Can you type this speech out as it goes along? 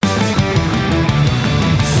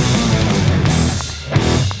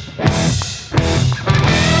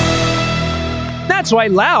That's why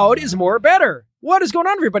loud is more better. What is going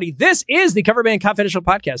on, everybody? This is the Cover Band Confidential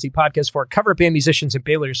Podcast, the podcast for cover band musicians and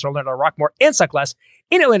Baylors to learn how to rock more and suck less.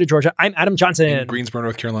 In Atlanta, Georgia, I'm Adam Johnson. In Greensboro,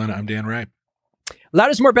 North Carolina, I'm Dan Wright. Loud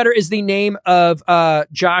is more better is the name of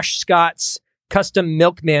Josh Scott's custom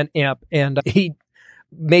Milkman amp, and he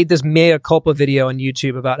made this mea culpa video on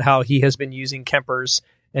YouTube about how he has been using Kempers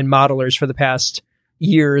and modelers for the past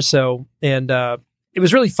year or so, and it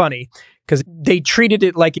was really funny because they treated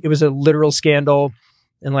it like it was a literal scandal,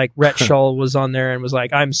 and like Rhett Shull was on there and was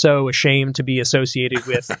like, "I'm so ashamed to be associated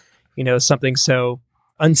with, something so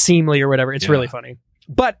unseemly or whatever." It's really funny,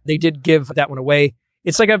 but they did give that one away.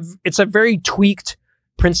 It's a very tweaked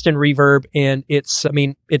Princeton reverb, and it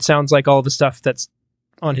sounds like all the stuff that's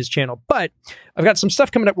on his channel. But I've got some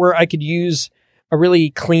stuff coming up where I could use a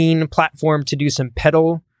really clean platform to do some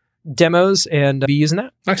pedal demos and be using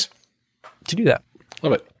that. Nice. To do that.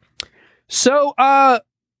 Love it. So, a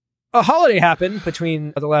holiday happened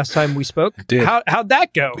between the last time we spoke. It did. How'd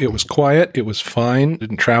that go? It was quiet. It was fine.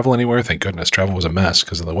 Didn't travel anywhere. Thank goodness. Travel was a mess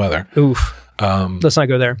because of the weather. Oof. Let's not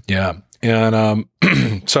go there. Yeah. And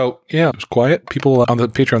so, it was quiet. People on the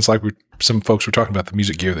Patreon Slack, some folks were talking about the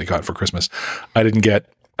music gear they got for Christmas. I didn't get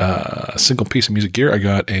a single piece of music gear. I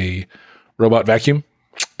got a robot vacuum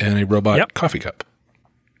and a robot coffee cup.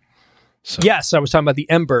 So. Yes, I was talking about the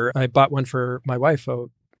Ember. I bought one for my wife,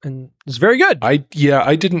 and it's very good. I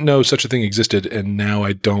didn't know such a thing existed, and now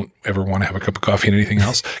I don't ever want to have a cup of coffee and anything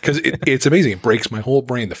else because it's amazing. It breaks my whole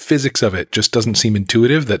brain. The physics of it just doesn't seem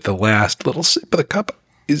intuitive that the last little sip of the cup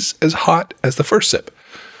is as hot as the first sip.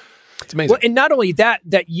 It's amazing. Well, and not only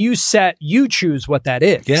that you choose what that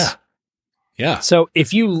is. Yeah. Yeah. So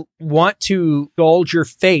if you want to indulge your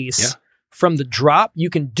face from the drop,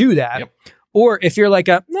 you can do that. Yep. Or if you're like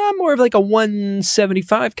more of like a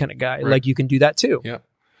 175 kind of guy, like you can do that too. Yeah.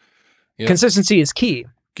 Consistency is key.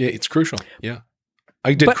 Yeah, it's crucial. Yeah.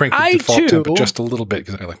 I did crank the default temp just a little bit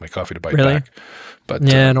because I like my coffee to bite back. But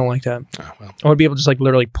I don't like that. Oh, well. I want to be able to just like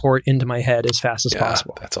literally pour it into my head as fast as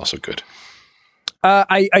possible. That's also good.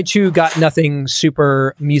 I too got nothing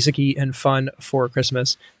super music-y and fun for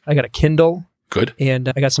Christmas. I got a Kindle. Good.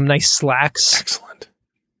 And I got some nice slacks. Excellent.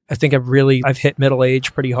 I think I've hit middle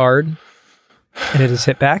age pretty hard, and it has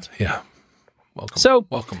hit back. Yeah. Welcome. So,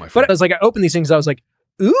 welcome, my friend. But I was like, I opened these things. I was like,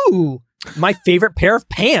 ooh, my favorite pair of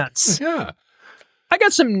pants. Yeah. I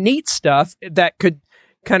got some neat stuff that could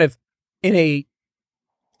kind of, in a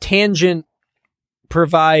tangent,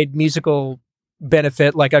 provide musical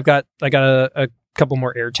benefit. Like I got a couple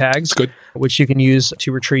more air tags, good, which you can use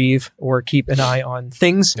to retrieve or keep an eye on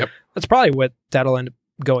things. Yep. That's probably what that'll end up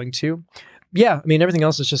going to. Yeah, I mean, everything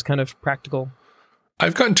else is just kind of practical.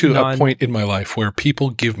 I've gotten to a point in my life where people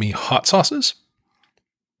give me hot sauces.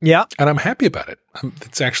 Yeah. And I'm happy about it.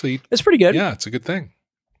 It's pretty good. Yeah, it's a good thing.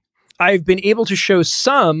 I've been able to show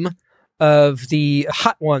some of the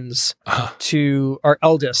hot ones to our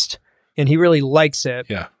eldest, and he really likes it.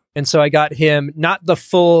 Yeah. And so I got him not the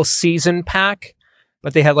full season pack,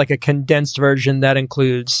 but they had like a condensed version that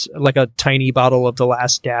includes like a tiny bottle of The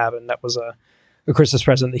Last Dab, and that was a Christmas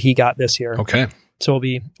present that he got this year. Okay. So we'll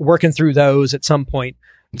be working through those at some point.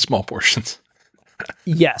 In small portions.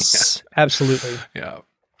 Yes, absolutely. Yeah.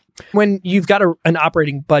 When you've got an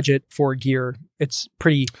operating budget for gear, it's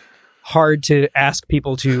pretty hard to ask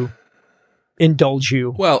people to indulge you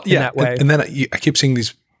in that way. And then I keep seeing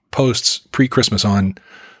these posts pre-Christmas on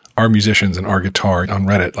our musicians and our guitar on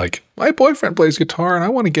Reddit. Like, my boyfriend plays guitar and I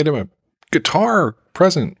want to get him a guitar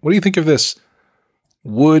present. What do you think of this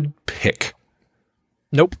wood pick?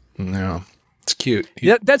 Nope. No, it's cute.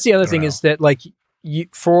 That's the other thing is that like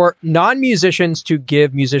for non-musicians to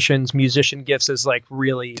give musician gifts is like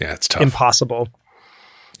really it's tough. Impossible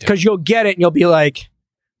because you'll get it and you'll be like,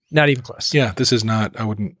 not even close. Yeah, this is not,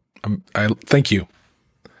 I thank you.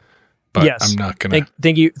 But yes, I'm not going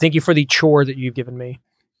to. Thank you for the chore that you've given me.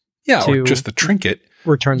 Yeah, or just the trinket.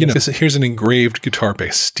 Return here's an engraved guitar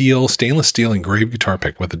pick, stainless steel engraved guitar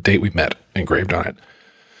pick with the date we met engraved on it.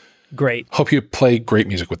 Great. Hope you play great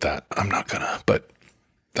music with that. I'm not gonna, but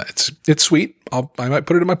it's sweet. I might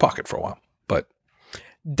put it in my pocket for a while. But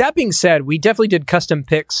that being said, we definitely did custom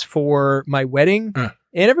picks for my wedding, and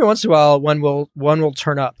every once in a while, one will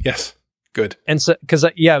turn up. Yes. Good. And so, because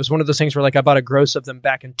it was one of those things where like I bought a gross of them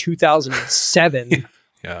back in 2007.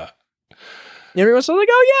 Yeah. And every once in a while, like,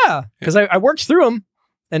 oh yeah, because I worked through them,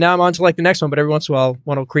 and now I'm on to like the next one. But every once in a while,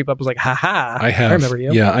 one will creep up. I was like, haha. I remember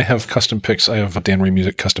you. Yeah, I have custom picks. I have Dan Ray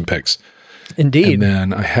Music custom picks. Indeed. And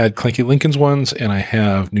then I had Clanky Lincoln's ones, and I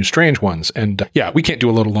have New Strange ones. And we can't do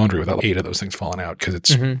a load of laundry without 8 of those things falling out because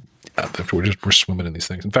it's we're swimming in these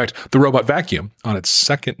things. In fact, the robot vacuum on its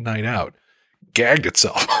second night out gagged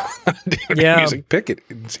itself. Yeah. music. Pick it.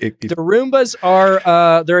 The Roombas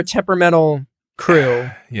are they're a temperamental crew.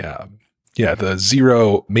 Yeah. Yeah. The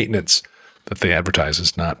zero maintenance that they advertise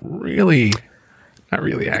is not really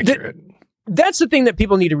accurate. That's the thing that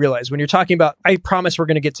people need to realize when you're talking about, I promise we're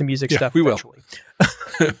going to get to music stuff we eventually.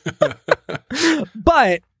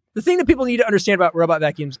 But the thing that people need to understand about robot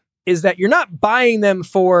vacuums is that you're not buying them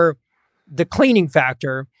for the cleaning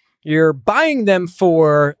factor. You're buying them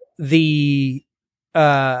for the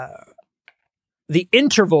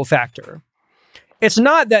interval factor. It's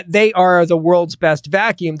not that they are the world's best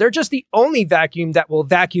vacuum. They're just the only vacuum that will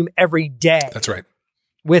vacuum every day. That's right.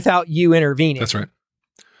 Without you intervening. That's right.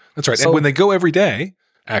 That's right. So, and when they go every day,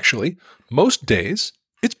 actually, most days,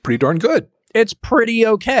 it's pretty darn good. It's pretty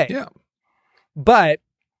okay. Yeah. But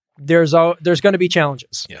there's going to be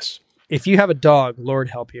challenges. Yes. If you have a dog, Lord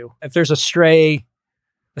help you. If there's a stray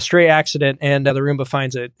accident and the Roomba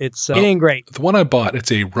finds it, it ain't great. The one I bought,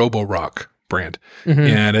 it's a Roborock brand,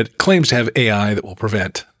 and it claims to have AI that will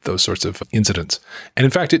prevent those sorts of incidents. And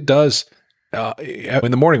in fact, it does.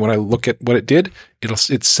 In the morning when I look at what it did,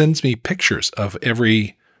 it sends me pictures of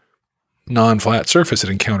every non-flat surface it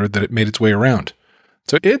encountered that it made its way around.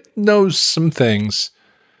 So it knows some things,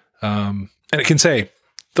 and it can say,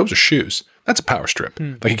 those are shoes. That's a power strip.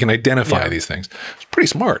 Like it can identify these things. It's pretty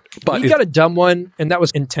smart. But we got a dumb one, and that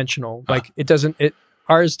was intentional. Like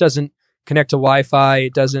ours doesn't connect to Wi-Fi.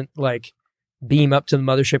 It doesn't like beam up to the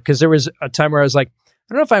mothership, because there was a time where I was like,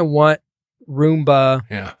 I don't know if I want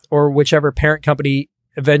Roomba or whichever parent company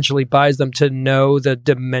eventually buys them to know the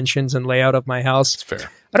dimensions and layout of my house. That's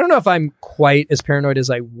fair. I don't know if I'm quite as paranoid as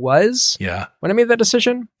I was when I made that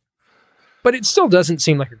decision, but it still doesn't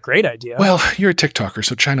seem like a great idea. Well, you're a TikToker,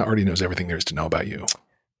 so China already knows everything there is to know about you.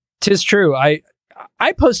 'Tis true. I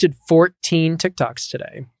posted 14 TikToks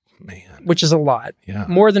today. Man. Which is a lot. Yeah.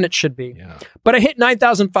 More than it should be. Yeah. But I hit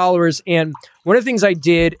 9,000 followers, and one of the things I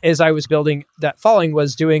did as I was building that following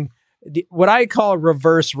was doing what I call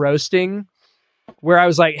reverse roasting, where I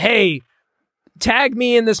was like, hey, tag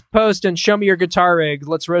me in this post and show me your guitar rig.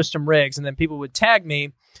 Let's roast some rigs. And then people would tag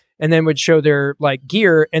me and then would show their like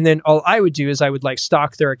gear. And then all I would do is I would like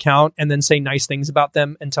stalk their account and then say nice things about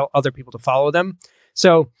them and tell other people to follow them.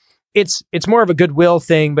 So it's more of a goodwill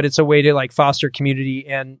thing, but it's a way to like foster community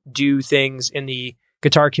and do things in the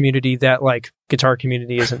guitar community that like guitar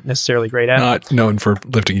community isn't necessarily great at. Not known for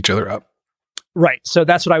lifting each other up. Right. So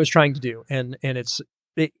that's what I was trying to do. And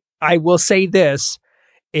I will say this,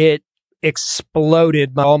 it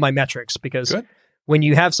exploded all my metrics, because when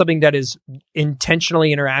you have something that is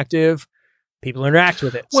intentionally interactive, people interact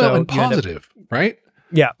with it. Well, and positive, right?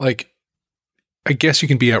 Yeah. Like, I guess you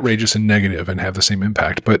can be outrageous and negative and have the same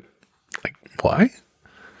impact, but like, why?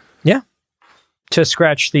 Yeah. To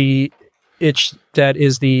scratch the itch that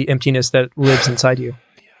is the emptiness that lives inside you.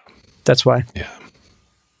 Yeah. That's why. Yeah.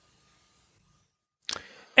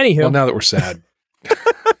 Anywho. Well, now that we're sad.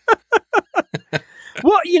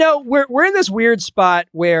 Well, you know, we're in this weird spot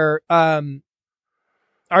where are you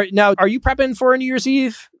prepping for a New Year's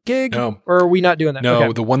Eve gig? No. Or are we not doing that? No,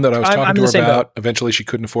 Okay. the one that I was talking to her about, boat. eventually she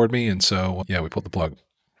couldn't afford me, and so we pulled the plug.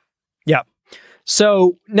 Yeah.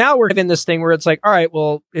 So now we're in this thing where it's like, all right,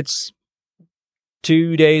 well, it's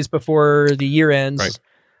 2 days before the year ends. Right.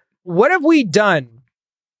 What have we done?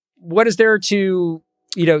 What is there to,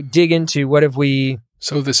 dig into? What have we?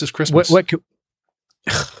 So this is Christmas. What could,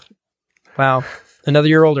 wow. Another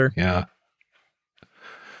year older. Yeah.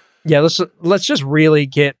 Yeah. Let's just really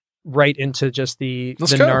get right into just the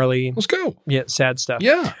gnarly, Let's go. Yeah, sad stuff.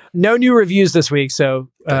 Yeah. No new reviews this week, so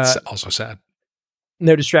That's also sad.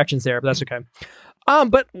 No distractions there, but that's okay.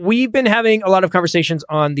 But we've been having a lot of conversations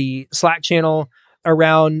on the Slack channel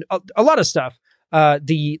around a lot of stuff.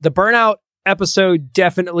 The burnout episode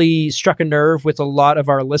definitely struck a nerve with a lot of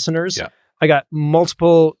our listeners. Yeah. I got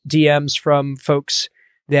multiple DMs from folks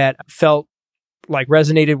that felt like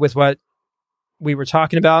resonated with what we were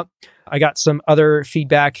talking about. I got some other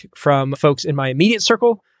feedback from folks in my immediate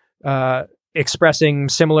circle expressing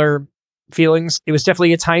similar feelings. It was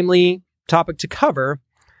definitely a timely topic to cover.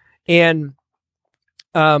 And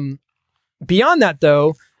beyond that,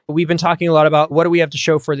 though, we've been talking a lot about what do we have to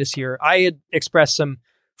show for this year. I had expressed some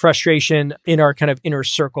frustration in our kind of inner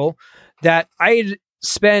circle that I had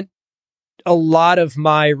spent a lot of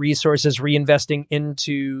my resources reinvesting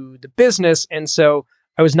into the business. And so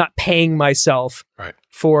I was not paying myself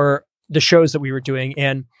for the shows that we were doing.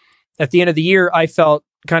 And at the end of the year, I felt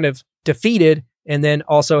kind of defeated, and then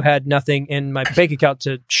also had nothing in my bank account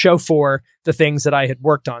to show for the things that I had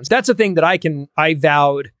worked on. So that's a thing that I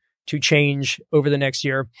vowed to change over the next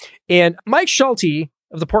year. And Mike Schulte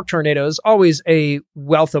of the Pork Tornadoes, always a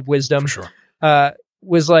wealth of wisdom. For sure.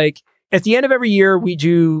 was like, at the end of every year, we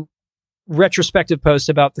do retrospective posts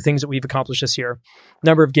about the things that we've accomplished this year,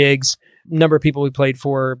 number of gigs, number of people we played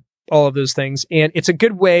for, all of those things. And it's a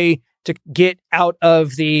good way to get out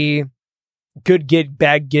of the good gig,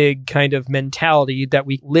 bad gig kind of mentality that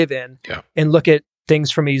we live in and look at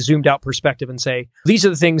things from a zoomed out perspective and say, these are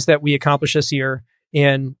the things that we accomplished this year.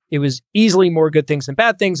 And it was easily more good things than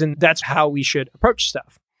bad things. And that's how we should approach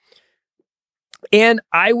stuff. And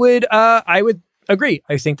I would agree.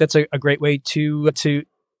 I think that's a great way to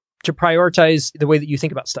prioritize the way that you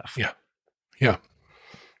think about stuff. Yeah. Yeah.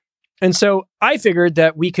 And so I figured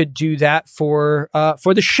that we could do that for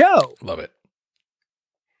the show. Love it.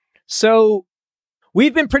 So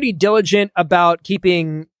we've been pretty diligent about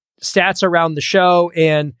keeping stats around the show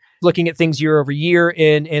and looking at things year over year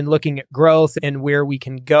and looking at growth and where we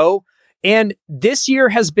can go. And this year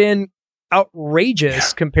has been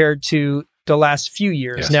outrageous compared to the last few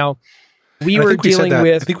years. Yes. Now, we were dealing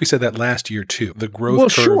with... I think we said that last year too. The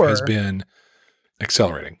growth curve has been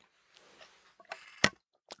accelerating.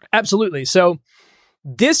 Absolutely. So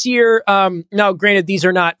this year, now granted, these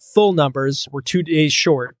are not full numbers. We're 2 days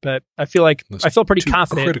short, but I feel pretty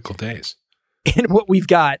confident. Critical days. In what we've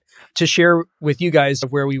got to share with you guys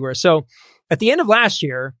of where we were. So at the end of last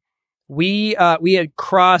year, we had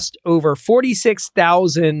crossed over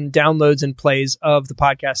 46,000 downloads and plays of the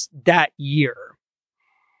podcast that year.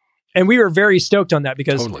 And we were very stoked on that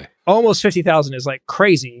because almost 50,000 is like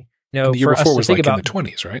crazy. You know, and the year for before us to was think like about, in the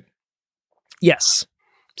 20s, right? Yes.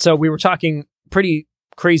 So we were talking pretty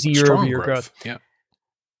crazy year-over-year growth. Yeah.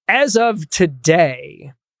 As of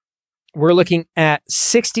today, we're looking at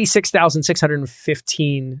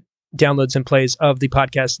 66,615 downloads and plays of the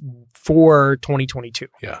podcast for 2022.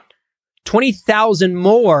 Yeah. 20,000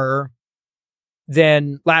 more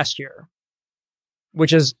than last year,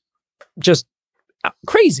 which is just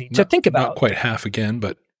crazy to think about. Not quite half again,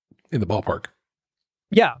 but in the ballpark.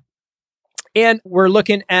 Yeah. And we're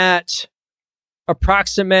looking at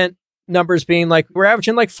approximate numbers being like, we're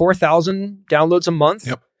averaging like 4,000 downloads a month.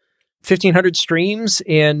 Yep. 1,500 streams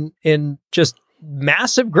and just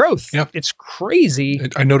massive growth. Yep. It's crazy.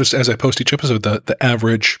 I noticed as I post each episode, the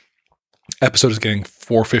average episode is getting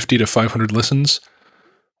 450 to 500 listens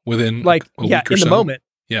within a week or in so. The moment.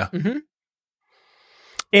 Yeah. Mm-hmm.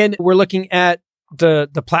 And we're looking at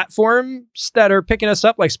the platforms that are picking us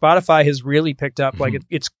up, like Spotify has really picked up. Mm-hmm. Like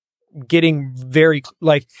it's getting very,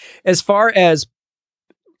 like, as far as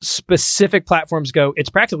specific platforms go, it's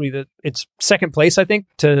practically it's second place, I think,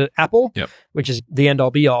 to Apple, which is the end all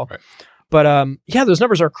be all. Right. But those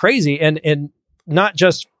numbers are crazy, and not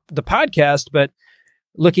just the podcast, but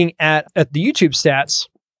looking at the YouTube stats,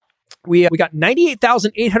 we got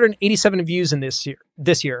 98,887 views in this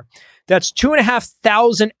year. That's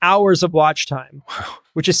 2,500 hours of watch time,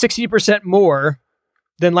 which is 60% more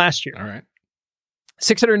than last year. All right,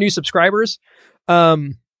 600 new subscribers.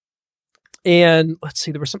 And let's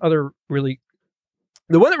see, there were some other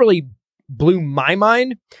the one that really blew my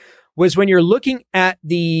mind was when you're looking at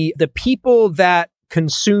the people that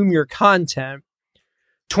consume your content,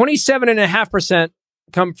 27.5%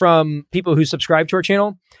 come from people who subscribe to our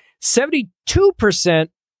channel. 72%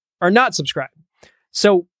 are not subscribed.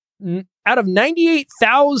 So out of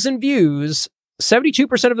 98,000 views,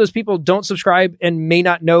 72% of those people don't subscribe and may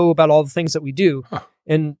not know about all the things that we do. Huh.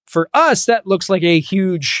 And for us, that looks like a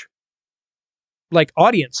huge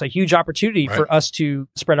audience, a huge opportunity for us to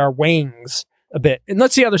spread our wings a bit. And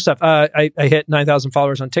let's see other stuff. I hit 9,000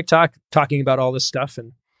 followers on TikTok talking about all this stuff.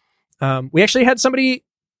 And we actually had somebody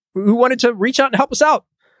who wanted to reach out and help us out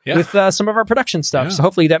with some of our production stuff. Yeah. So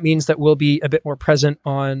hopefully that means that we'll be a bit more present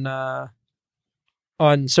on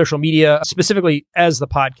social media, specifically as the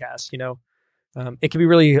podcast. You know, it can be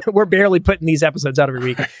really, we're barely putting these episodes out every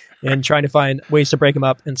week and trying to find ways to break them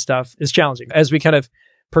up and stuff is challenging. As we kind of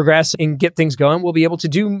progress and get things going, we'll be able to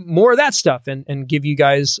do more of that stuff and give you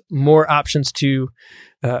guys more options to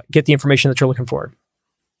get the information that you're looking for.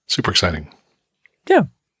 Super exciting. Yeah.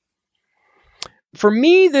 For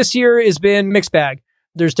me, this year has been mixed bag.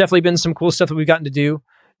 There's definitely been some cool stuff that we've gotten to do.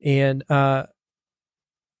 And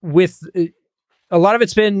with a lot of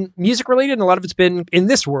it's been music related and a lot of it's been in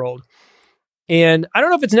this world. And I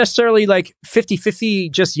don't know if it's necessarily like 50-50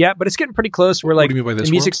 just yet, but it's getting pretty close. We're like, what do you mean by this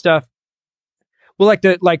the music world? Stuff. Well,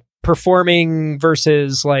 like performing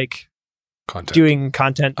versus like doing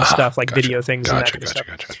content stuff, like video things and that kind of stuff.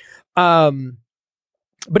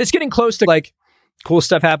 But it's getting close to like cool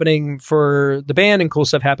stuff happening for the band and cool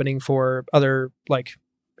stuff happening for other like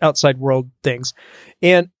outside world things.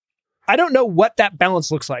 And I don't know what that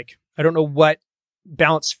balance looks like. I don't know what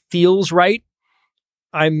balance feels right.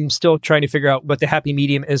 I'm still trying to figure out what the happy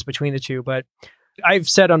medium is between the two, but I've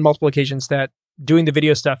said on multiple occasions that doing the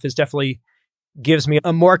video stuff is definitely gives me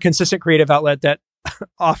a more consistent creative outlet that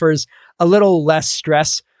offers a little less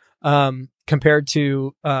stress compared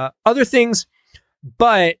to other things.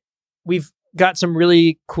 But we've got some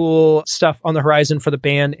really cool stuff on the horizon for the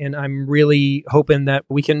band, and I'm really hoping that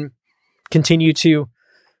we can continue to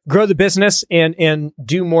grow the business and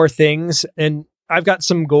do more things. And I've got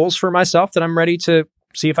some goals for myself that I'm ready to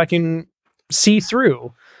see if I can see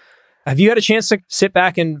through. Have you had a chance to sit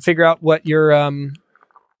back and figure out what your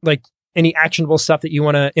like any actionable stuff that you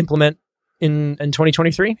want to implement in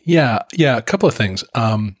 2023? Yeah, a couple of things.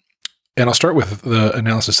 And I'll start with the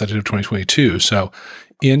analysis I did of 2022. So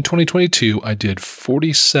in 2022, I did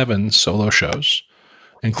 47 solo shows,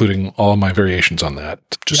 including all of my variations on that,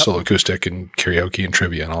 just solo acoustic and karaoke and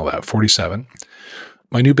trivia and all that, 47.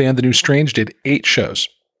 My new band, The New Strange, did 8 shows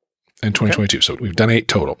in 2022. Okay. So we've done 8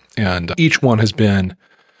 total. And each one has been,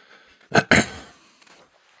 I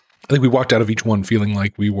think we walked out of each one feeling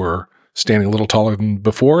like we were standing a little taller than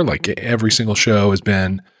before. Like every single show has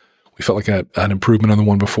been, we felt like an improvement on the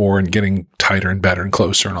one before and getting tighter and better and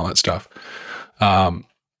closer and all that stuff. All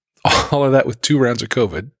of that with 2 rounds of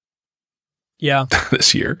COVID. Yeah.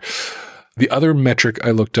 This year. The other metric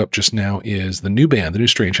I looked up just now is the new band, The New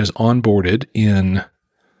Strange, has onboarded in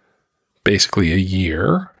basically a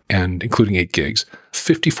year, and including 8 gigs,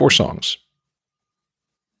 54 songs.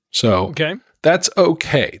 So that's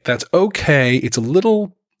okay. That's okay. It's a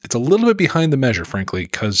little bit behind the measure, frankly,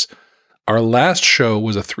 because our last show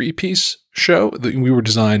was a 3-piece show that we were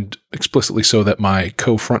designed explicitly so that my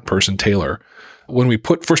co-front person, Taylor, when we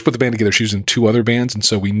first put the band together, she was in 2 other bands. And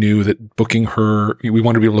so we knew that booking her, we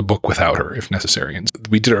wanted to be able to book without her if necessary. And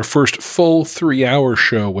we did our first full 3-hour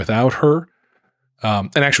show without her.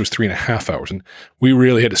 And actually it was 3.5 hours. And we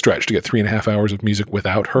really had to stretch to get 3.5 hours of music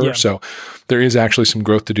without her. Yeah. So there is actually some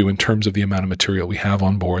growth to do in terms of the amount of material we have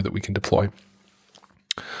on board that we can deploy.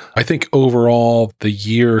 I think overall the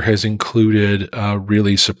year has included a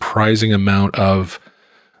really surprising amount of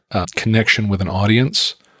connection with an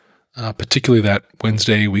audience, particularly that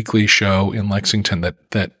Wednesday weekly show in Lexington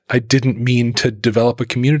that I didn't mean to develop a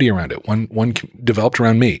community around it. One developed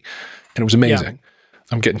around me, and it was amazing. Yeah.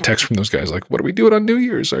 I'm getting texts from those guys like, what are we doing on New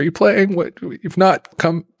Year's? Are you playing? What? If not,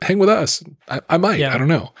 come hang with us. I might. Yeah. I don't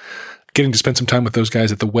know. Getting to spend some time with those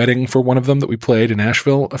guys at the wedding for one of them that we played in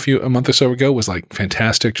Nashville a month or so ago was like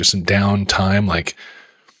fantastic. Just some down time. Like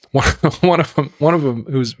one of them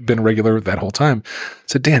who's been a regular that whole time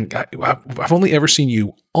said, Dan, I've only ever seen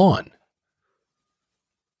you on,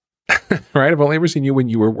 right? I've only ever seen you when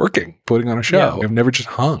you were working, putting on a show. Yeah. I've never just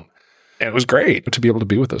hung. And it was great to be able to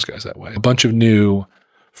be with those guys that way. A bunch of new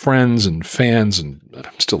friends and fans, and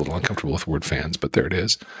I'm still a little uncomfortable with the word fans, but there it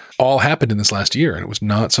is. All happened in this last year, and it was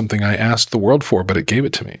not something I asked the world for, but it gave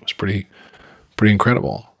it to me. It was pretty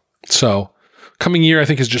incredible. So coming year, I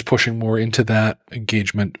think, is just pushing more into that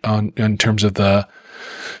engagement in terms of the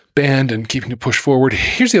band and keeping it push forward.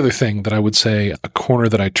 Here's the other thing that I would say, a corner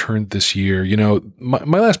that I turned this year. You know,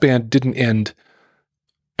 my last band didn't end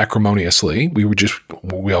acrimoniously. We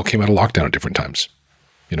all came out of lockdown at different times.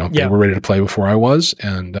 You know, they were ready to play before I was,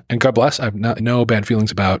 and God bless. I have no bad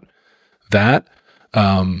feelings about that.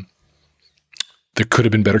 There could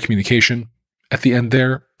have been better communication at the end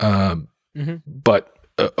there, but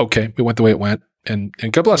okay, it went the way it went, and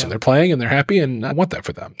God bless them. They're playing and they're happy, and I want that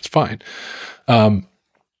for them. It's fine.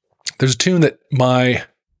 There's a tune that my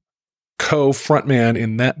co-frontman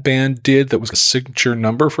in that band did that was a signature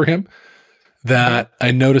number for him that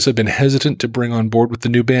I notice I've been hesitant to bring on board with the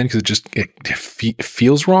new band because it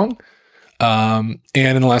feels wrong. And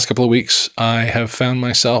in the last couple of weeks, I have found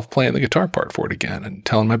myself playing the guitar part for it again and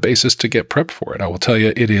telling my bassist to get prepped for it. I will tell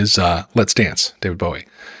you, it is Let's Dance, David Bowie.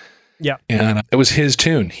 Yeah. And it was his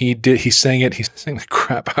tune. He sang it. He sang the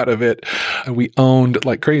crap out of it. And we owned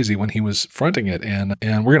like crazy when he was fronting it. And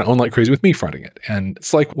we're going to own like crazy with me fronting it. And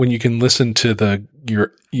it's like when you can listen to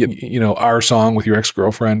our song with your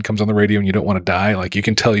ex-girlfriend comes on the radio and you don't want to die. Like you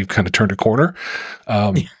can tell you've kind of turned a corner.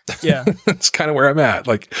 Yeah. That's kind of where I'm at.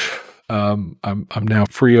 Like, I'm now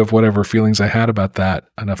free of whatever feelings I had about that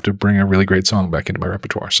enough to bring a really great song back into my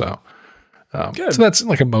repertoire. So that's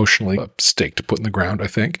like emotionally a stake to put in the ground, I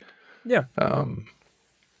think. Yeah.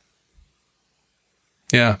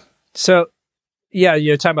 Yeah. So, yeah,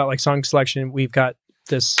 you're talking about like song selection. We've got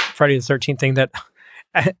this Friday the 13th thing that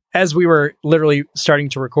as we were literally starting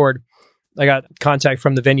to record, I got contact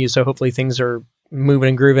from the venue. So hopefully things are moving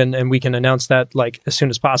and grooving and we can announce that like as soon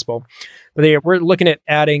as possible. But we're looking at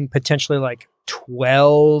adding potentially like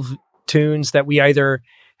 12 tunes that we either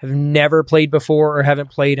have never played before or haven't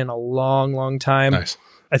played in a long, long time. Nice.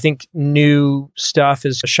 I think new stuff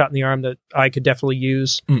is a shot in the arm that I could definitely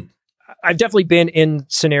use. I've definitely been in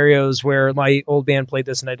scenarios where my old band played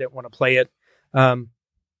this and I didn't want to play it.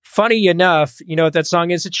 Funny enough, you know what that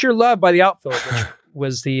song is? It's Your Love by The Outfield, which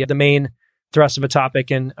was the main thrust of a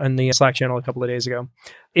topic in the Slack channel a couple of days ago.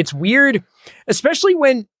 It's weird, especially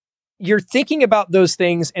when you're thinking about those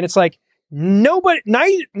things and it's like, nobody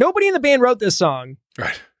in the band wrote this song.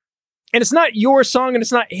 Right. And it's not your song and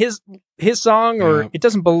it's not his song, or it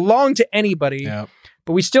doesn't belong to anybody. Yeah.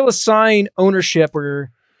 But we still assign ownership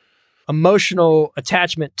or emotional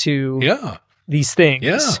attachment to these things.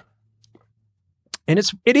 Yeah. And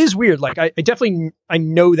it is weird. Like I definitely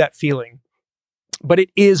know that feeling. But it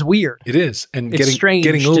is weird. It is. And it's strange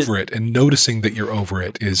getting over it and noticing that you're over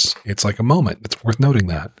it it's like a moment. It's worth noting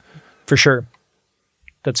that. For sure.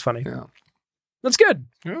 That's funny. Yeah. That's good.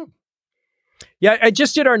 Yeah. Yeah, I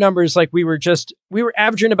just did our numbers. Like we were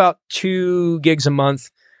averaging about 2 gigs a month.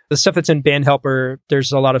 The stuff that's in Band Helper,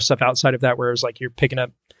 there's a lot of stuff outside of that where it's like you're picking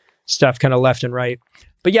up stuff kind of left and right.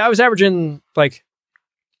 But yeah, I was averaging like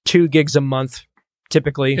 2 gigs a month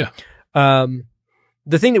typically. Yeah.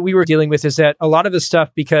 The thing that we were dealing with is that a lot of the stuff,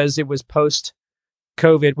 because it was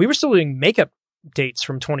post-COVID, we were still doing makeup dates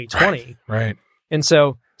from 2020. Right. And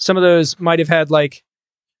so some of those might have had like,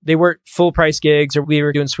 they weren't full price gigs, or we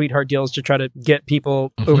were doing sweetheart deals to try to get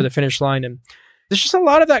people over the finish line. And there's just a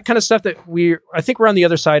lot of that kind of stuff that I think we're on the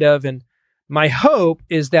other side of. And my hope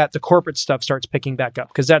is that the corporate stuff starts picking back up,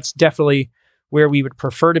 because that's definitely where we would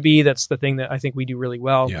prefer to be. That's the thing that I think we do really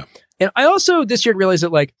well. Yeah. And I also this year realized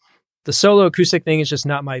that like the solo acoustic thing is just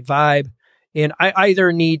not my vibe. And I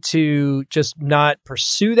either need to just not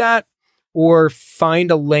pursue that or find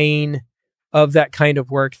a lane of that kind of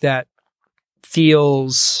work that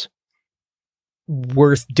feels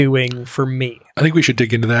worth doing for me. I think we should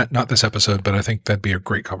dig into that. Not this episode, but I think that'd be a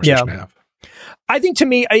great conversation to have. I think to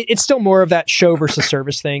me, it's still more of that show versus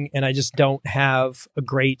service thing. And I just don't have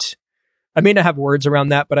I may not have words around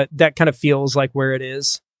that, but that kind of feels like where it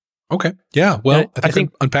is. Okay. Yeah. Well, I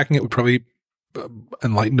think unpacking it would probably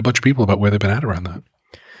enlighten a bunch of people about where they've been at around that.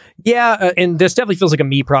 Yeah. And this definitely feels like a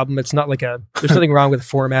me problem. It's not like there's nothing wrong with the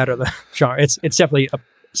format or the genre. It's definitely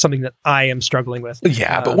something that I am struggling with.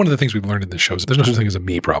 Yeah. But one of the things we've learned in this show is there's no such thing as a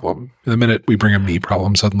me problem. The minute we bring a me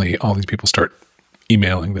problem, suddenly all these people start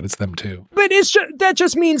emailing that it's them too. But that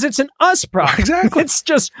just means it's an us problem. Exactly. It's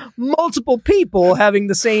just multiple people having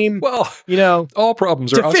the same, all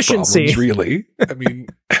problems are deficiency. Us problems, really. I mean,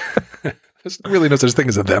 there's really no such thing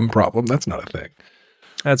as a them problem. That's not a thing.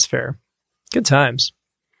 That's fair. Good times.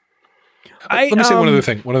 Let me say one other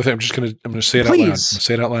thing. I'm going to say it out loud. I'm going to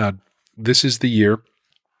say it out loud. This is the year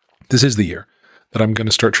that I'm going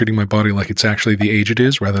to start treating my body like it's actually the age it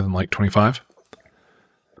is rather than like 25.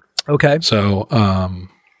 Okay. So,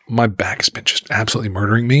 my back's been just absolutely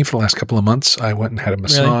murdering me for the last couple of months. I went and had a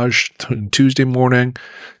massage Tuesday morning.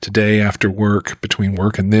 Today after work, between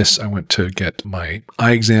work and this, I went to get my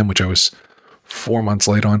eye exam, which I was 4 months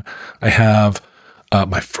late on. I have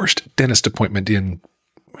my first dentist appointment in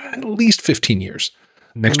at least 15 years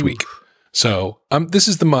next week. So this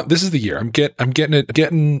is the month. This is the year. I'm getting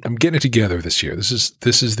it together this year. This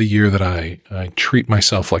is the year that I treat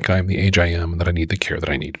myself like I'm the age I am and that I need the care that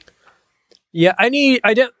I need. Yeah, I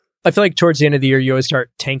feel like towards the end of the year, you always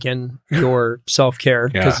start tanking your self-care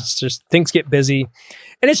because it's just things get busy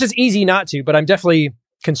and it's just easy not to, but I'm definitely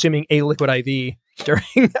consuming a liquid IV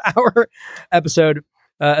during our episode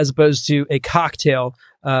as opposed to a cocktail,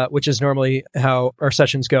 which is normally how our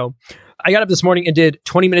sessions go. I got up this morning and did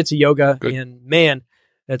 20 minutes of yoga. Good. And man,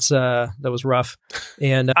 that was rough.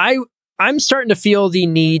 And I'm starting to feel the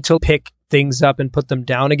need to pick things up and put them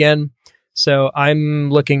down again. So I'm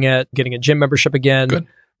looking at getting a gym membership again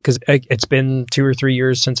because it's been 2 or 3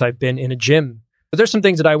 years since I've been in a gym. But there's some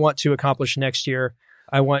things that I want to accomplish next year.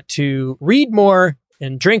 I want to read more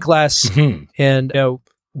and drink less and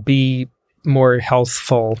be more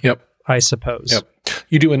healthful. Yep. I suppose. Yep.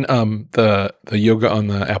 You doing the yoga on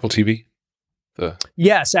the Apple TV?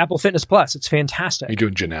 Yes, Apple Fitness Plus. It's fantastic. Are you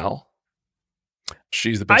doing Janelle?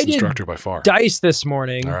 She's the best instructor by far. Dice this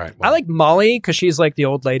morning. All right. Well, I like Molly because she's like the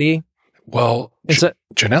old lady. Well,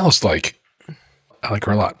 Janelle's I like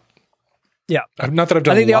her a lot. Yeah. Not that I've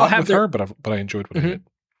done a lot with her, but I enjoyed what I did.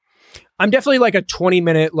 I'm definitely like a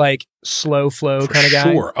 20-minute like slow flow kind of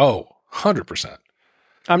guy. Sure. Oh, 100%.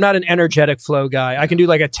 I'm not an energetic flow guy. I can do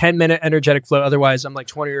like a 10-minute energetic flow. Otherwise, I'm like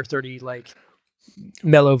 20 or 30 like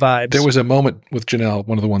mellow vibes. There was a moment with Janelle,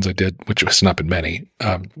 one of the ones I did, which has not been many,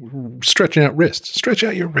 stretching out wrists. Stretch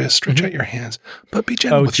out your wrists, stretch out your hands, but be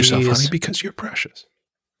gentle with yourself, honey, because you're precious.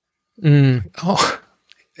 Oh,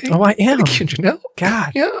 I am. Thank you, Janelle.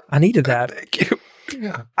 God, yeah. I needed that. Thank you.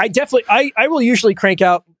 Yeah. I will usually crank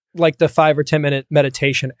out like the 5 or 10 minute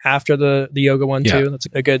meditation after the yoga one too. That's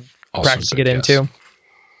a good Also practice to good, get yes. into.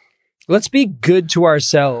 Let's be good to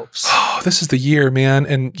ourselves. Oh, this is the year, man.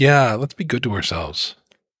 And yeah, let's be good to ourselves.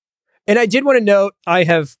 And I did want to note, I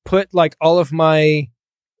have put like all of my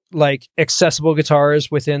like accessible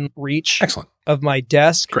guitars within reach Excellent. of my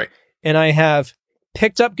desk. Great. And I have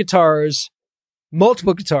picked up guitars,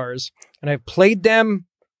 multiple guitars, and I've played them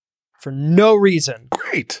for no reason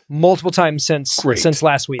Great. multiple times since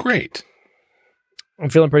last week. Great. I'm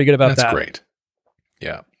feeling pretty good about That's that. great.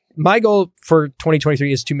 Yeah. My goal for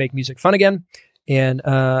 2023 is to make music fun again and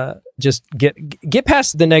just get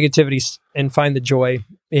past the negativities and find the joy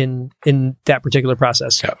in that particular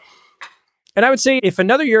process. Yeah. And I would say if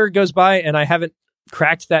another year goes by and I haven't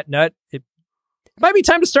cracked that nut, it might be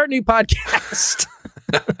time to start a new podcast.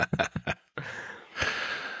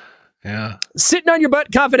 Yeah. Sitting on Your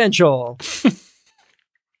Butt Confidential.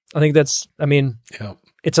 I think Yeah.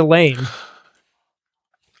 it's a lane.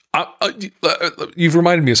 You've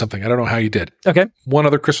reminded me of something. I don't know how you did. Okay. One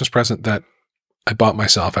other Christmas present that I bought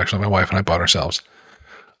myself, actually, my wife and I bought ourselves.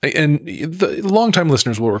 And the longtime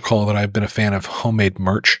listeners will recall that I've been a fan of homemade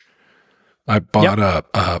merch. I bought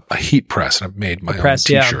a heat press and I've made my own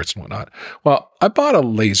t-shirts and whatnot. Well, I bought a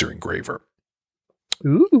laser engraver.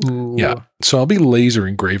 Ooh. Yeah. So I'll be laser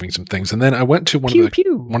engraving some things. And then I went to one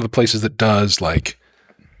of the places that does like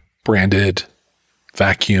branded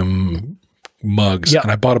vacuum mugs. Yep.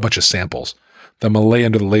 And I bought a bunch of samples that I'm going to lay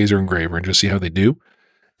under the laser engraver and just see how they do.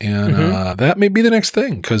 And that may be the next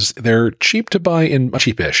thing because they're cheapish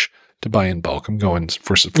to buy in bulk. I'm going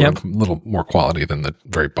for a little more quality than the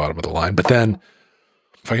very bottom of the line. But then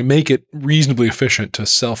if I can make it reasonably efficient to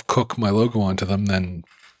self-cook my logo onto them, then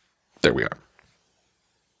there we are.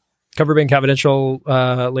 Cover Band Confidential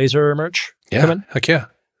laser merch. Yeah. Coming. Heck yeah.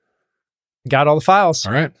 Got all the files.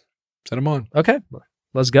 All right. Set them on. Okay.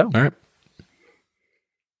 Let's go. All right.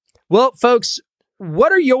 Well, folks,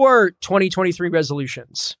 what are your 2023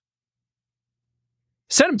 resolutions?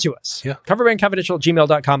 Send them to us. Yeah.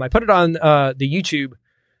 Coverbandconfidential@gmail.com. I put it on the YouTube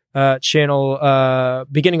channel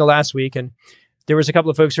beginning of last week, and there was a couple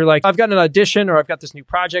of folks who are like, I've got an audition or I've got this new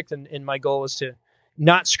project, and my goal is to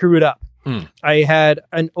not screw it up. I had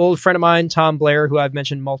an old friend of mine, Tom Blair, who I've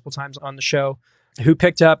mentioned multiple times on the show, who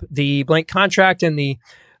picked up the blank contract and the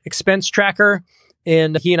expense tracker,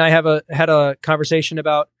 and he and I had a conversation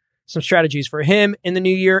about some strategies for him in the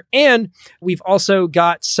new year. And we've also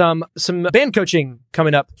got some band coaching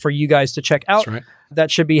coming up for you guys to check out. That's right.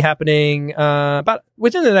 That should be happening about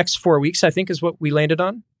within the next 4 weeks, I think is what we landed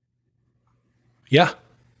on. Yeah.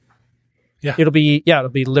 It'll be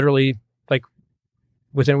literally like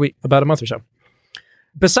within a week, about a month or so.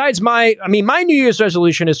 Besides my New Year's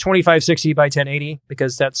resolution is 2560 by 1080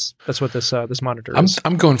 because that's what this monitor is.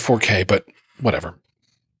 I'm going 4K, but whatever.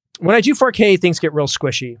 When I do 4K, things get real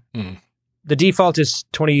squishy. The default is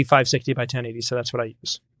 2560 by 1080, so that's what I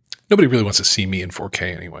use. Nobody really wants to see me in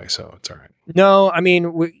 4K anyway, so it's all right. No, I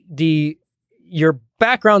mean, your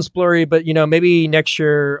background's blurry, but maybe next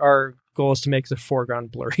year our goal is to make the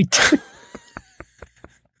foreground blurry.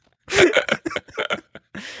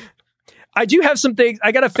 I do have some things.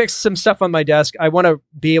 I got to fix some stuff on my desk. I want to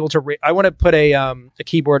be able to. I want to put a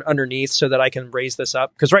keyboard underneath so that I can raise this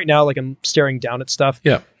up. Because right now, like I'm staring down at stuff.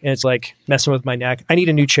 Yeah, and it's like messing with my neck. I need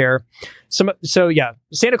a new chair. So yeah,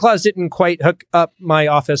 Santa Claus didn't quite hook up my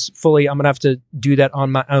office fully. I'm gonna have to do that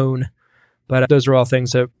on my own. But those are all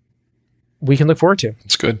things that we can look forward to.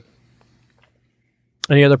 It's good.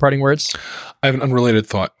 Any other parting words? I have an unrelated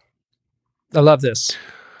thought. I love this.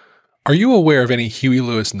 Are you aware of any Huey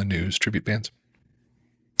Lewis in the News tribute bands?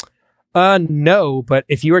 No, but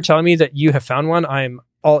if you are telling me that you have found one, I'm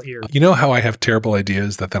all ears. You know how I have terrible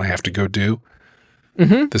ideas that then I have to go do?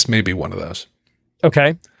 Mm-hmm. This may be one of those.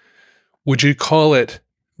 Okay. Would you call it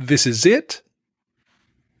This Is It?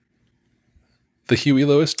 The Huey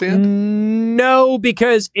Lewis band? No,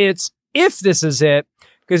 because it's If This Is It.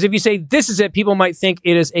 Because if you say This Is It, people might think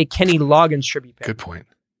it is a Kenny Loggins tribute band. Good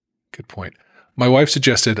point. My wife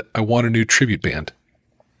suggested I want a new tribute band.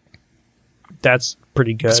 That's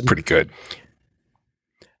pretty good. That's pretty good.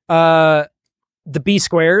 The B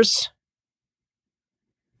Squares.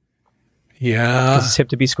 Yeah. Because it's hip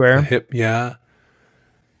to be square. Yeah.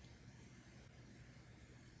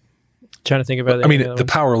 Trying to think about it. I mean, The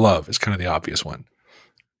Power of Love is kind of the obvious one.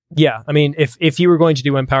 Yeah. I mean, if you were going to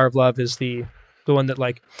do one, Power of Love is the one that,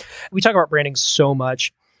 like, we talk about branding so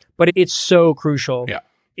much, but it's so crucial. Yeah.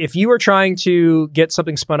 If you are trying to get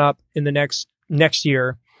something spun up in the next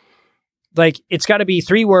year, like, it's got to be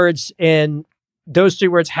 3 words, and those 3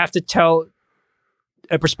 words have to tell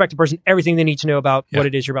a prospective person everything they need to know about what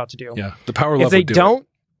it is you're about to do. Yeah. The Power of If Love they would do don't,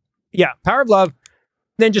 it. Power of Love,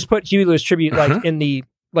 then just put Huey Lewis tribute like in the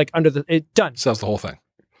under the done. Sells the whole thing.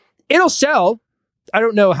 It'll sell. I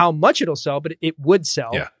don't know how much it'll sell, but it would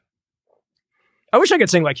sell. Yeah. I wish I could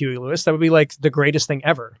sing like Huey Lewis. That would be like the greatest thing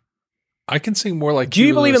ever. I can sing more like Do you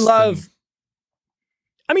Huey believe in Lewis love?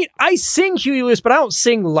 I mean, I sing Huey Lewis, but I don't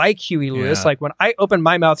sing like Huey Lewis. Yeah. Like when I open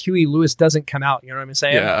my mouth, Huey Lewis doesn't come out. You know what I'm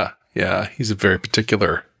saying? Yeah. Yeah. He's a very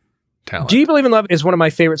particular talent. Do You Believe in Love is one of my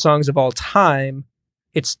favorite songs of all time.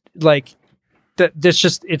 It's like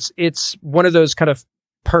it's one of those kind of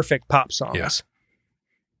perfect pop songs. Yeah.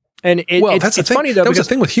 And it's funny though. That was the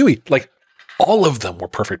thing with Huey. Like all of them were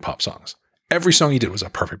perfect pop songs. Every song he did was a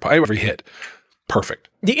perfect pop. Every hit. Perfect.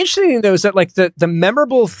 The interesting thing though is that like the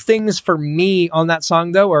memorable things for me on that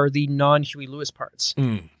song though are the non-Huey Lewis parts.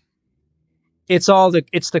 It's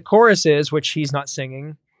the choruses, which he's not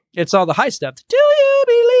singing. It's all the high stuff. Do you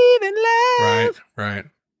believe in love?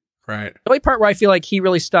 Right. The only part where I feel like he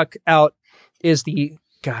really stuck out is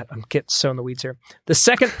I'm getting so in the weeds here. The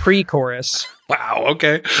second pre-chorus. Wow.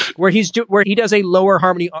 Okay. Where he does a lower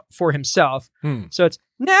harmony for himself. So it's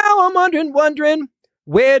now I'm wondering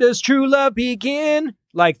where does true love begin?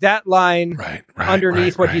 Like that line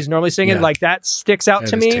underneath what he's normally singing, like that sticks out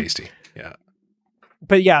to me. Tasty. Yeah.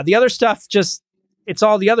 But yeah, the other stuff it's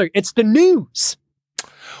the news.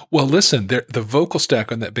 Well, listen, the vocal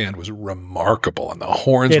stack on that band was remarkable and the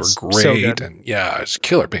horns were great. So good. And it's a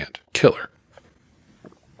killer band. Killer.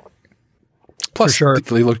 Plus, For sure.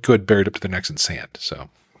 They looked good buried up to their necks in sand. So,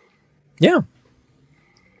 yeah.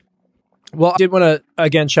 Well, I did want to,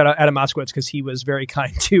 again, shout out Adam Moskowitz because he was very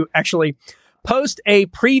kind to actually post a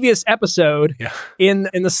previous episode in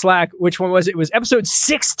the Slack. Which one was it? It was episode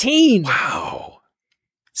 16. Wow.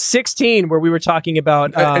 16, where we were talking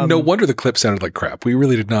about... and no wonder the clip sounded like crap. We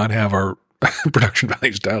really did not have our production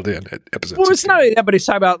values dialed in at episode 16. It's not only that, but it's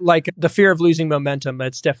talking about like the fear of losing momentum.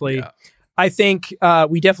 That's definitely... I think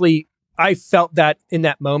I felt that in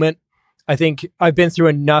that moment. I think I've been through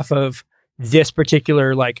enough of this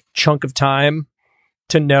particular like chunk of time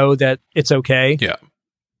to know that it's okay. Yeah.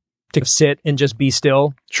 To sit and just be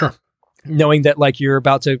still. Sure. Knowing that like you're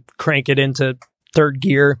about to crank it into third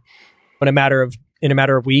gear in a matter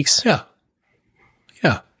of weeks. Yeah.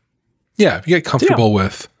 Yeah. Yeah. If you get comfortable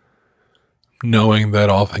with knowing that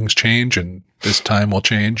all things change and this time will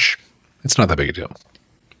change, it's not that big a deal.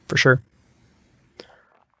 For sure.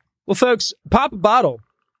 Well, folks, pop a bottle.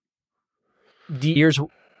 The years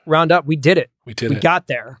round up. We did it. We got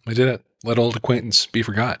there. We did it. Let old acquaintance be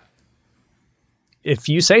forgot. If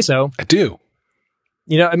you say so. I do.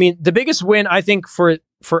 You know, I mean, the biggest win, I think, for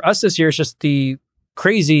us this year is just the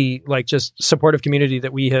crazy, like, just supportive community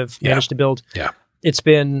that we have managed to build. Yeah. It's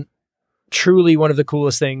been truly one of the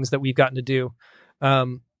coolest things that we've gotten to do.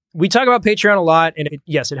 We talk about Patreon a lot, and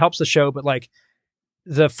it helps the show, but like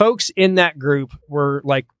the folks in that group we're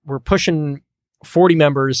pushing 40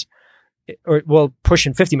 members, or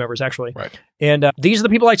pushing 50 members actually. Right. And these are the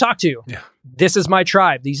people I talk to. Yeah. This is my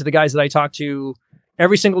tribe. These are the guys that I talk to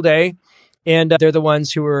every single day. And they're the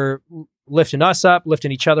ones who are lifting us up,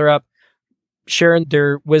 lifting each other up, sharing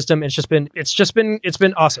their wisdom. It's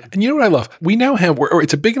been awesome. And you know what I love? We now have,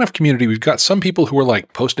 it's a big enough community. We've got some people who are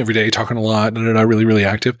like posting every day, talking a lot, and are really, really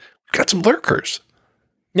active. We've got some lurkers.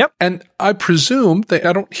 Yep. And I presume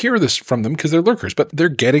I don't hear this from them because they're lurkers, but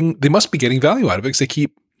they must be getting value out of it because they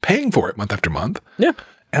keep paying for it month after month. Yeah.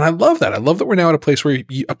 And I love that. I love that we're now at a place where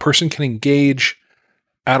a person can engage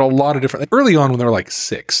at a lot of different, early on when they were like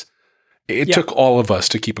 6, it took all of us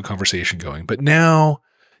to keep a conversation going. But now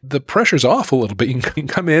the pressure's off a little bit. You can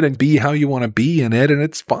come in and be how you want to be in it, and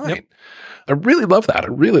it's fine. Yep. I really love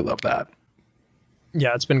that.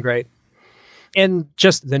 Yeah, it's been great. And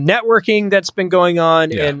just the networking that's been going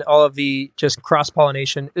on and all of the just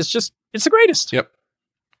cross-pollination it's the greatest. Yep.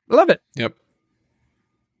 I love it. Yep.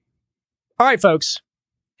 All right, folks.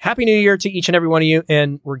 Happy New Year to each and every one of you.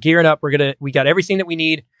 And we're gearing up. We got everything that we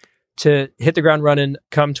need to hit the ground running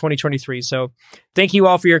come 2023. So thank you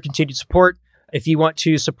all for your continued support. If you want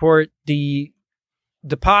to support the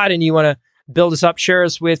pod and you want to build us up, share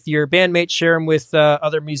us with your bandmates, share them with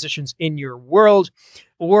other musicians in your world,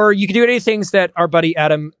 or you can do any of the things that our buddy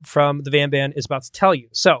Adam from the Van Band is about to tell you.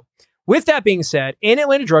 So with that being said, in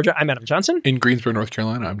Atlanta, Georgia, I'm Adam Johnson. In Greensboro, North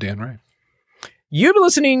Carolina, I'm Dan Ray. You've been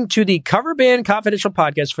listening to the Cover Band Confidential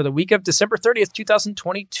podcast for the week of December 30th,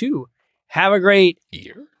 2022. Have a great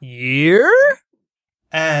year.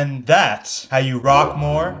 And that's how you rock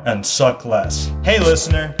more and suck less. Hey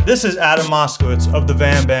listener, this is Adam Moskowitz of the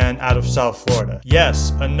Van Band out of South Florida.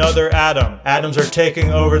 Yes, another Adam. Adams are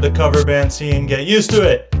taking over the cover band scene. Get used to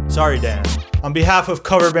it. Sorry, Dan. On behalf of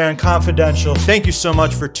Cover Band Confidential, thank you so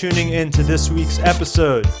much for tuning in to this week's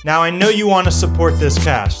episode. Now, I know you want to support this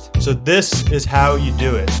cast, so this is how you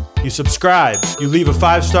do it. You subscribe, you leave a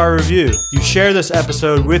 5-star review, you share this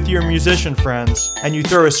episode with your musician friends, and you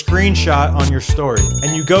throw a screenshot on your story.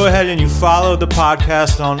 And you go ahead and you follow the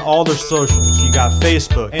podcast on all their socials. You got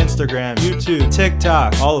Facebook, Instagram, YouTube,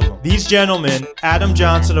 TikTok, all of them. These gentlemen, Adam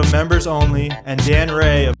Johnson of Members Only and Dan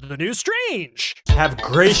Ray of The New Strange, have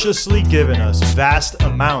graciously given us vast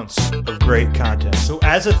amounts of great content. So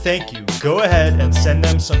as a thank you, go ahead and send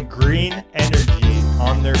them some green energy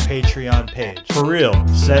on their Patreon page. For real,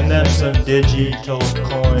 send them some digital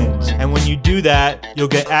coins. And when you do that, you'll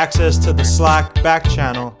get access to the Slack back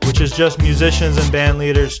channel, which is just musicians and band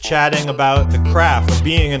leaders chatting about the craft of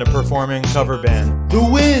being in a performing cover band. The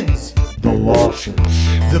wins! The losses.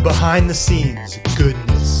 The behind the scenes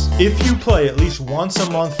goodness. If you play at least once a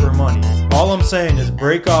month for money, all I'm saying is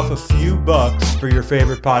break off a few bucks for your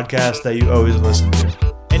favorite podcast that you always listen to.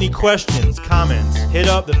 Any questions, comments, hit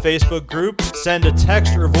up the Facebook group, send a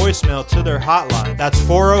text or voicemail to their hotline. That's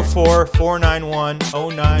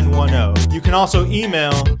 404-491-0910. You can also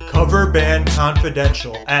email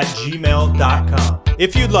coverbandconfidential@gmail.com.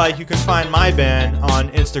 If you'd like, you can find my band on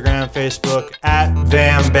Instagram, Facebook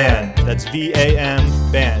 @VamBand. That's VAM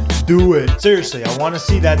Band. Do it. Seriously, I want to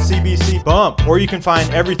see that CBC bump. Or you can find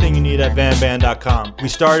everything you need at VamBand.com. We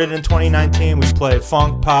started in 2019. We play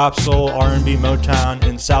funk, pop, soul, R&B, Motown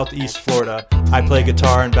in Southeast Florida. I play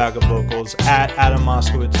guitar and backup vocals at Adam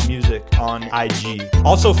Moskowitz Music on IG.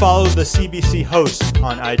 Also follow the CBC host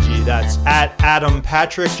on IG. That's at Adam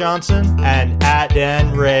Patrick Johnson and at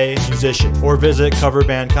Dan Ray Musician. Or visit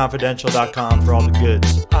coverbandconfidential.com for all the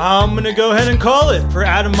goods. I'm going to go ahead and call it. For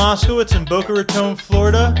Adam Moskowitz in Boca Raton,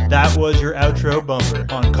 Florida, that was your outro bumper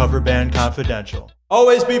on Cover Band Confidential.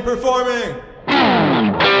 Always be performing!